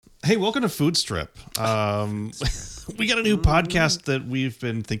Hey, welcome to FoodStrip. We got a new podcast that we've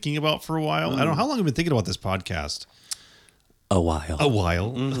been thinking about for a while. I don't know how long have you been thinking about this podcast. A while.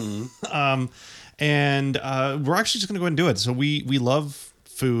 Mm-hmm. And we're actually just going to go ahead and do it. So we love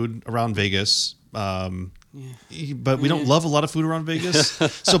food around Vegas. But we don't love a lot of food around Vegas.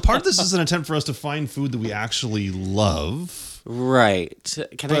 So part of this is an attempt for us to find food that we actually love. Right.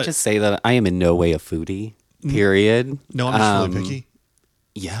 Can I just say that I am in no way a foodie, period. No, I'm just really picky.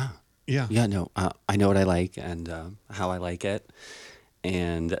 Yeah. Yeah. No, I know what I like and how I like it.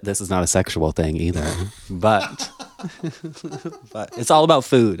 And this is not a sexual thing either. but it's all about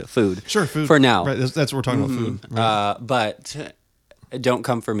food. Sure, food. For now. Right, that's what we're talking about, food. Right. But don't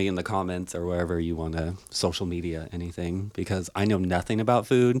come for me in the comments or wherever you want to social media anything, because I know nothing about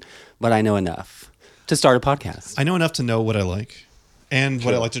food, but I know enough to start a podcast. I know enough to know what I like and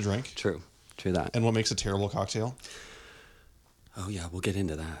what I like to drink. True that. And what makes a terrible cocktail. Oh, yeah, we'll get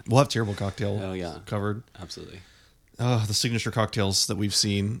into that. We'll have terrible cocktail covered. Absolutely. The signature cocktails that we've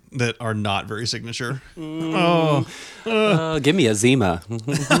seen that are not very signature. Give me a Zima.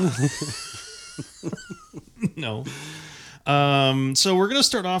 No. So we're going to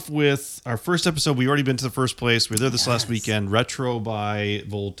start off with our first episode. We've already been to the first place. We were there this last weekend. Retro by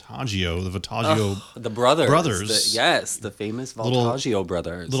Voltaggio. The Voltaggio the brothers. The famous Voltaggio little,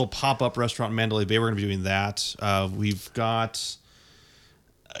 brothers. Little pop-up restaurant in Mandalay Bay. We're going to be doing that. We've got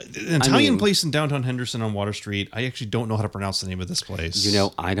an Italian place in downtown Henderson on Water Street. I actually don't know how to pronounce the name of this place. You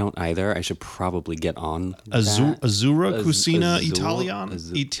know, I don't either. I should probably get on Azzurra Cucina Italiana.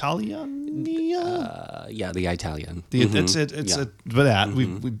 The Italian.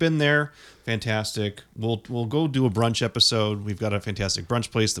 We've been there. Fantastic. We'll go do a brunch episode. We've got a fantastic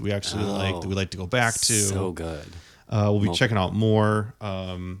brunch place that we actually like, that we like to go back to. So good. We'll be checking out more,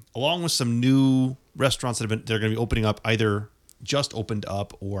 along with some new restaurants they're going to be opening up, either just opened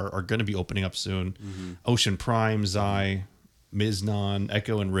up or are going to be opening up soon. Ocean Prime, Zai, Miznon,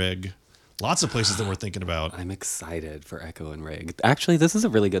 Echo and Rig. Lots of places that we're thinking about. I'm excited for Echo and Rig. Actually, this is a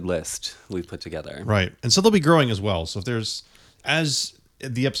really good list we've put together. Right. And so they'll be growing as well. So as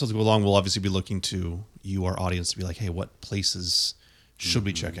the episodes go along, we'll obviously be looking to you, our audience, to be like, hey, what places should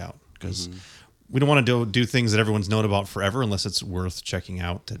we check out? Because we don't want to do things that everyone's known about forever unless it's worth checking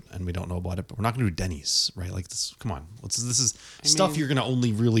out and we don't know about it. But we're not going to do Denny's, right? Like this. Come on. This is stuff you're going to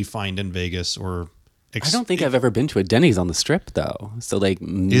only really find in Vegas or. I don't think I've ever been to a Denny's on the Strip though. So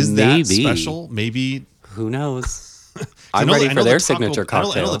is that special? Maybe. Who knows? I'm ready for their signature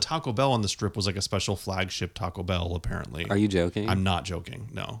cocktail. I know the Taco Bell on the Strip was like a special flagship Taco Bell. Apparently. Are you joking? I'm not joking.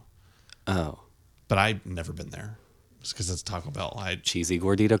 No. Oh. But I've never been there. Just because it's Taco Bell. Cheesy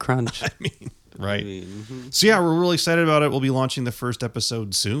gordita crunch. I mean. Right. So yeah, we're really excited about it. We'll be launching the first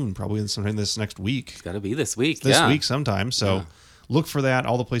episode soon, probably sometime this next week. It's got to be this week. This week sometime. So look for that.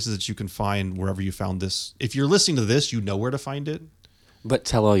 All the places that you can find wherever you found this. If you're listening to this, you know where to find it. But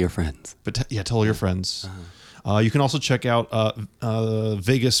tell all your friends. Tell all your friends. You can also check out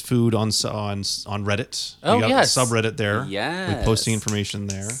Vegas food on Reddit. Oh, we got a subreddit there. Yes. We're posting information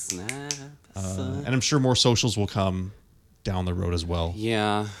there. And I'm sure more socials will come down the road as well.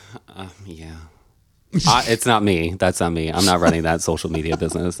 Yeah. It's not me. That's not me. I'm not running that social media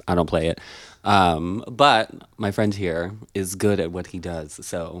business. I don't play it. But my friend here is good at what he does.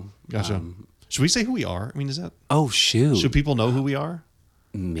 So gotcha. Should we say who we are? I mean, is that? Oh, shoot. Should people know who we are?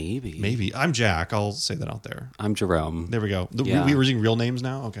 Maybe. I'm Jack. I'll say that out there. I'm Jerome. There we go. We're using real names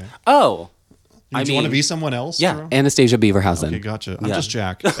now? Okay. Oh. Do you want to be someone else? Yeah. Jerome? Anastasia Beaverhausen. Okay, gotcha. I'm just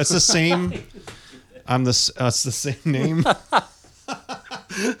Jack. It's the same. It's the same name.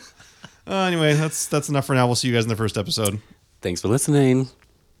 Anyway, that's enough for now. We'll see you guys in the first episode. Thanks for listening.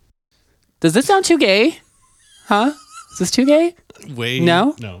 Does this sound too gay? Huh? Is this too gay?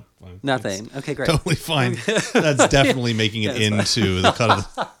 No. Nothing. Okay, great. Totally fine. That's definitely making it into the cut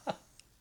of the